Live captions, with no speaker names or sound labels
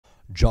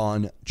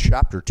John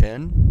chapter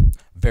 10.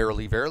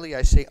 Verily, verily,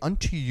 I say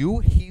unto you,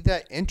 he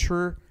that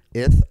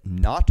entereth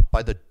not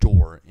by the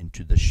door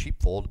into the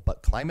sheepfold,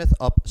 but climbeth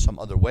up some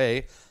other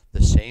way,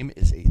 the same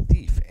is a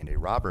thief and a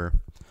robber.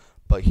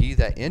 But he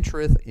that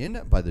entereth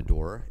in by the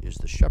door is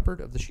the shepherd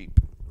of the sheep.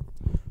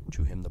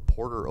 To him the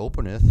porter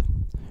openeth,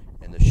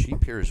 and the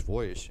sheep hear his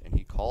voice, and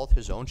he calleth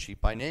his own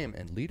sheep by name,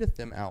 and leadeth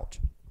them out.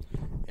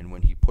 And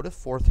when he putteth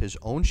forth his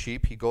own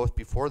sheep, he goeth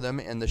before them,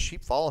 and the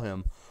sheep follow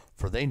him,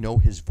 for they know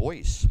his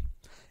voice.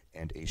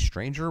 And a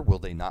stranger will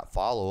they not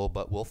follow,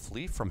 but will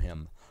flee from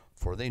him,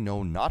 for they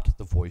know not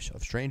the voice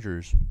of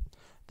strangers.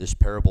 This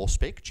parable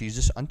spake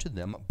Jesus unto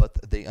them,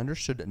 but they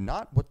understood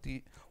not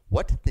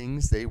what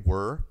things they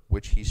were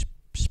which he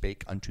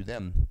spake unto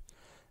them.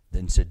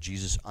 Then said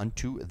Jesus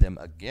unto them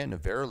again,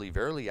 Verily,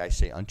 verily, I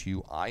say unto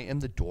you, I am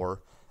the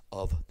door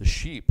of the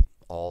sheep.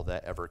 All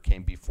that ever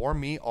came before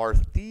me are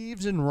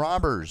thieves and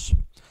robbers,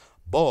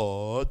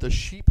 but the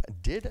sheep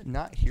did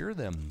not hear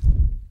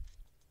them.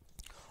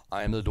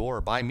 I am the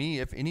door. By me,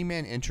 if any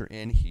man enter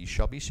in, he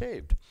shall be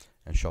saved,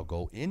 and shall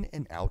go in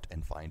and out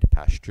and find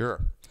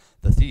pasture.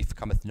 The thief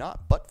cometh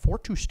not but for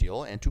to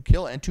steal, and to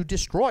kill, and to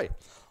destroy.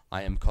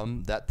 I am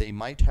come that they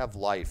might have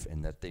life,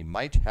 and that they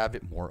might have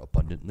it more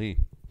abundantly.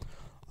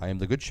 I am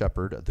the good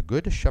shepherd. The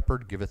good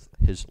shepherd giveth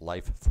his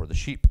life for the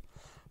sheep.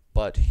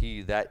 But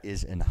he that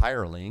is an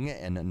hireling,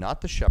 and not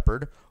the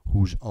shepherd,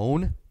 whose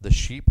own the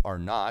sheep are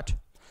not,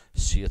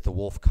 seeth the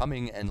wolf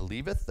coming, and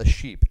leaveth the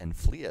sheep, and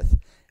fleeth.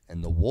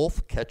 And the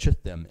wolf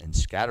catcheth them, and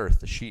scattereth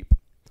the sheep.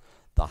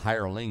 The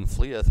hireling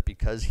fleeth,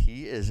 because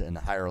he is an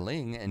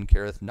hireling, and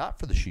careth not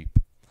for the sheep.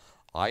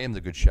 I am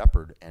the good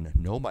shepherd, and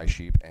know my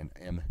sheep, and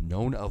am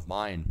known of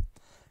mine.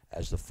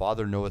 As the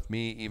Father knoweth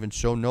me, even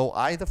so know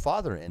I the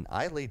Father, and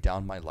I lay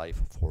down my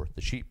life for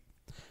the sheep.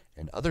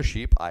 And other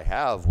sheep I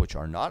have, which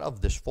are not of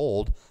this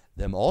fold,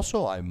 them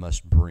also I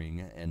must bring,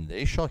 and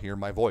they shall hear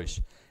my voice.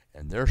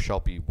 And there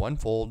shall be one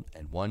fold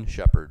and one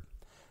shepherd.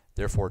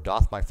 Therefore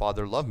doth my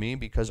Father love me,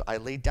 because I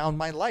lay down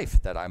my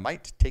life, that I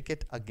might take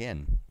it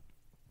again.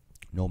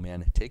 No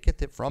man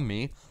taketh it from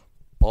me,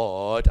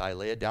 but I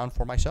lay it down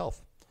for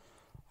myself.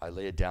 I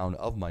lay it down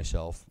of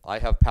myself. I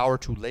have power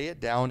to lay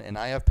it down, and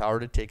I have power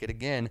to take it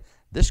again.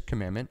 This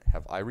commandment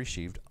have I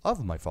received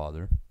of my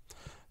Father.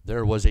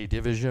 There was a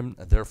division,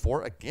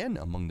 therefore, again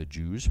among the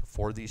Jews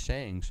for these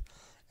sayings.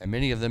 And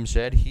many of them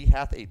said, He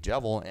hath a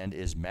devil, and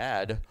is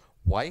mad.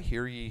 Why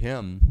hear ye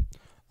him?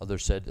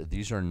 Others said,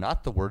 These are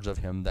not the words of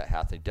him that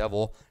hath a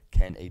devil.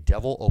 Can a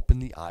devil open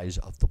the eyes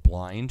of the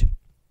blind?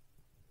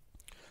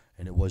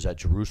 And it was at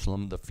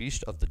Jerusalem the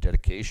feast of the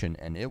dedication,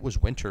 and it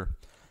was winter.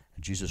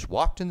 And Jesus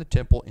walked in the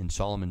temple in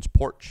Solomon's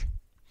porch.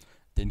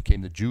 Then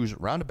came the Jews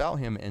round about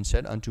him, and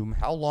said unto him,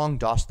 How long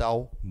dost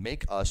thou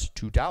make us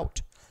to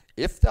doubt?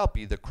 If thou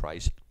be the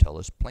Christ, tell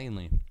us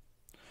plainly.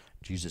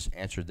 Jesus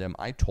answered them,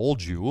 I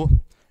told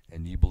you,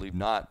 and ye believe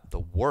not. The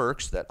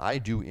works that I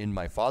do in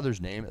my Father's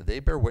name,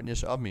 they bear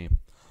witness of me.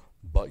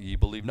 But ye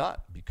believe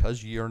not,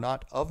 because ye are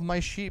not of my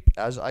sheep,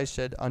 as I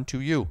said unto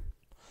you.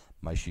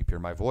 My sheep hear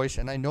my voice,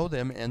 and I know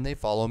them, and they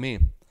follow me.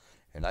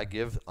 And I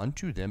give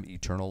unto them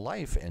eternal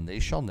life, and they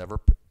shall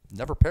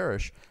never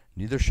perish,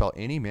 neither shall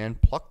any man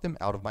pluck them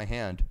out of my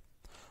hand.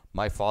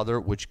 My Father,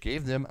 which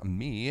gave them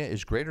me,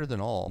 is greater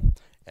than all,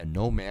 and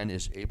no man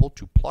is able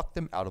to pluck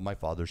them out of my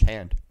Father's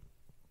hand.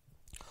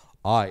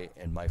 I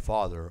and my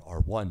Father are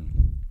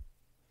one.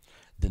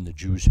 Then the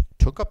Jews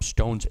took up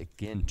stones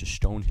again to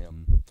stone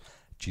him.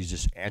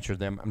 Jesus answered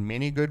them,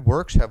 Many good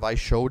works have I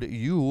showed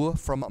you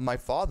from my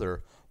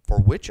Father. For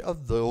which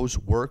of those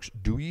works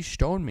do ye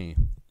stone me?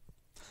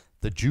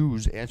 The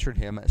Jews answered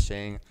him,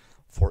 saying,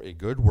 For a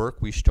good work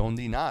we stone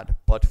thee not,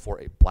 but for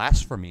a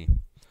blasphemy.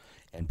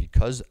 And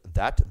because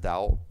that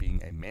thou,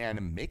 being a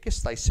man,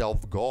 makest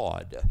thyself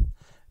God.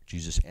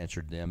 Jesus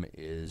answered them,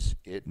 Is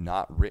it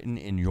not written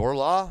in your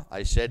law?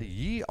 I said,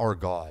 Ye are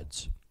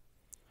gods.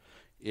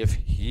 If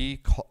he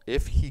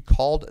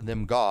called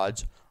them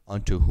gods,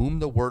 unto whom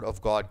the word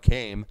of God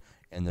came,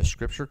 and the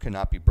scripture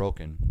cannot be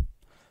broken.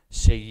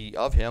 Say ye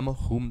of him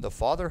whom the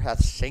Father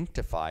hath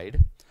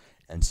sanctified,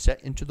 and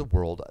set into the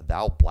world,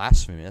 Thou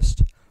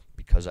blasphemest,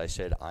 because I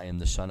said, I am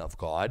the Son of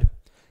God.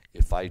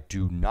 If I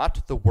do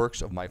not the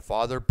works of my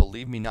Father,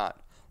 believe me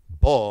not.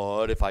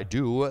 But if I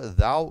do,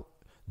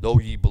 though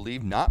ye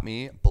believe not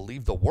me,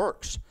 believe the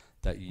works,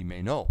 that ye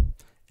may know,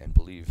 and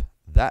believe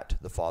that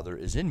the Father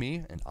is in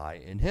me, and I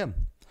in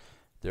him.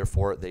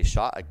 Therefore they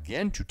sought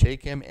again to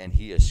take him, and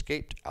he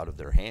escaped out of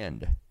their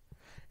hand,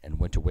 and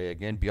went away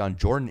again beyond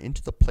Jordan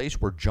into the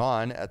place where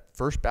John at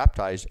first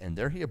baptized, and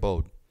there he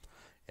abode.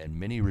 And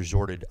many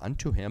resorted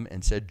unto him,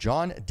 and said,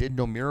 John did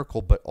no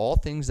miracle, but all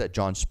things that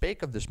John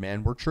spake of this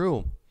man were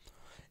true.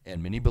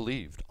 And many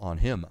believed on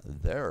him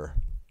there.